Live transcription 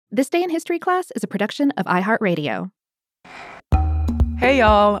This Day in History Class is a production of iHeartRadio. Hey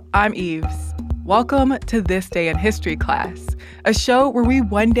y'all, I'm Eves. Welcome to This Day in History Class, a show where we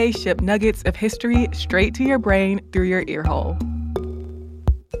one day ship nuggets of history straight to your brain through your ear hole.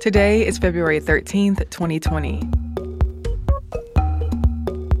 Today is February 13th, 2020.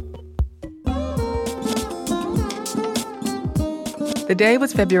 The day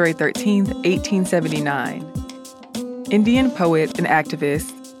was February 13th, 1879. Indian poet and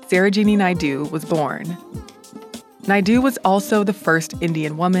activist Sarojini Naidu was born. Naidu was also the first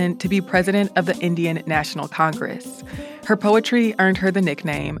Indian woman to be president of the Indian National Congress. Her poetry earned her the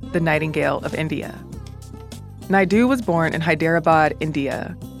nickname the Nightingale of India. Naidu was born in Hyderabad,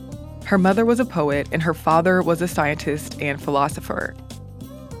 India. Her mother was a poet and her father was a scientist and philosopher.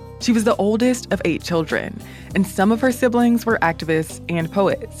 She was the oldest of 8 children, and some of her siblings were activists and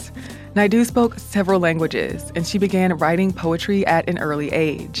poets. Naidu spoke several languages, and she began writing poetry at an early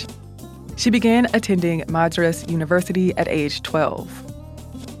age. She began attending Madras University at age 12.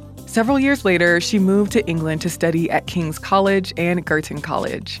 Several years later, she moved to England to study at King's College and Girton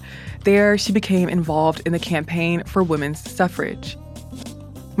College. There, she became involved in the campaign for women's suffrage.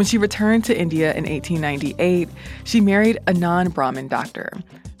 When she returned to India in 1898, she married a non-Brahmin doctor.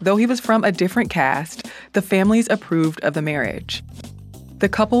 Though he was from a different caste, the families approved of the marriage. The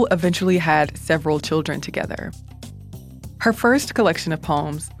couple eventually had several children together. Her first collection of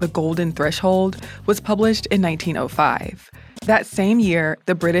poems, The Golden Threshold, was published in 1905. That same year,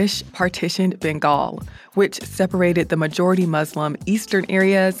 the British partitioned Bengal, which separated the majority Muslim eastern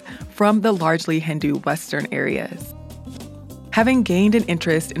areas from the largely Hindu western areas. Having gained an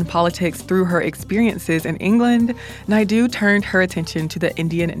interest in politics through her experiences in England, Naidu turned her attention to the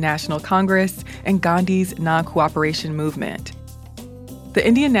Indian National Congress and Gandhi's non-cooperation movement. The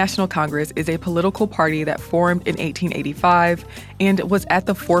Indian National Congress is a political party that formed in 1885 and was at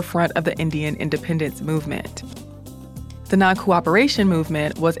the forefront of the Indian independence movement. The non-cooperation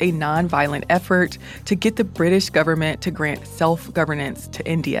movement was a nonviolent effort to get the British government to grant self-governance to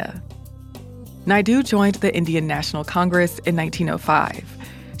India. Naidu joined the Indian National Congress in 1905.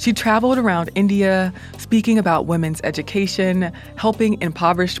 She traveled around India, speaking about women's education, helping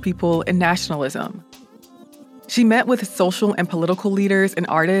impoverished people, and nationalism. She met with social and political leaders and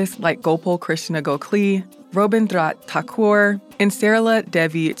artists like Gopal Krishna Gokhale, Rabindranath Tagore, and Sarala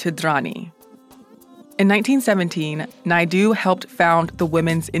Devi Chadrani. In 1917, Naidu helped found the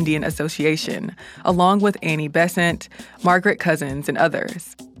Women's Indian Association, along with Annie Besant, Margaret Cousins, and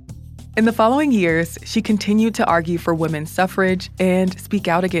others. In the following years, she continued to argue for women's suffrage and speak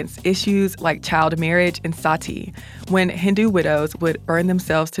out against issues like child marriage and sati, when Hindu widows would burn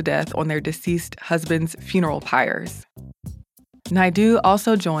themselves to death on their deceased husbands' funeral pyres. Naidu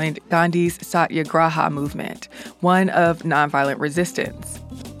also joined Gandhi's Satyagraha movement, one of nonviolent resistance.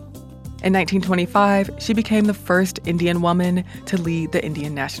 In 1925, she became the first Indian woman to lead the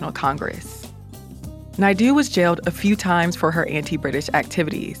Indian National Congress. Naidu was jailed a few times for her anti-British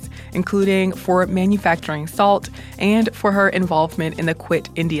activities, including for manufacturing salt and for her involvement in the Quit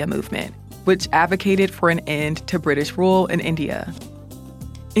India movement, which advocated for an end to British rule in India.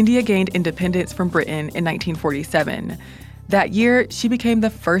 India gained independence from Britain in 1947. That year, she became the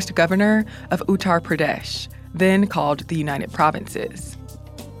first governor of Uttar Pradesh, then called the United Provinces.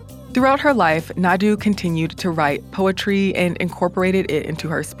 Throughout her life, Naidu continued to write poetry and incorporated it into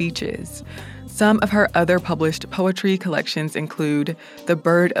her speeches. Some of her other published poetry collections include The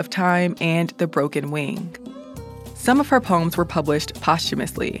Bird of Time and The Broken Wing. Some of her poems were published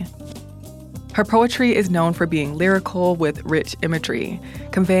posthumously. Her poetry is known for being lyrical with rich imagery,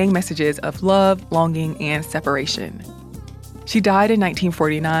 conveying messages of love, longing, and separation. She died in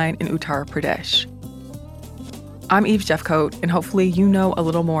 1949 in Uttar Pradesh. I'm Eve Jeffcoat, and hopefully you know a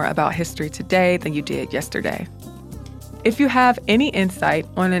little more about history today than you did yesterday. If you have any insight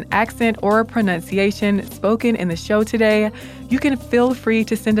on an accent or a pronunciation spoken in the show today, you can feel free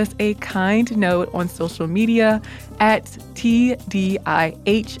to send us a kind note on social media at TDIHC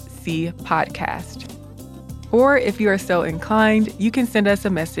Podcast. Or if you are so inclined, you can send us a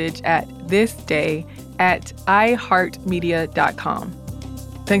message at thisday@iheartmedia.com.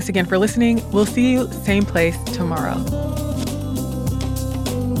 Thanks again for listening. We'll see you same place tomorrow.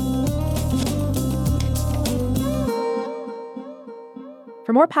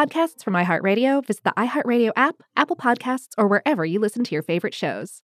 For more podcasts from iHeartRadio, visit the iHeartRadio app, Apple Podcasts, or wherever you listen to your favorite shows.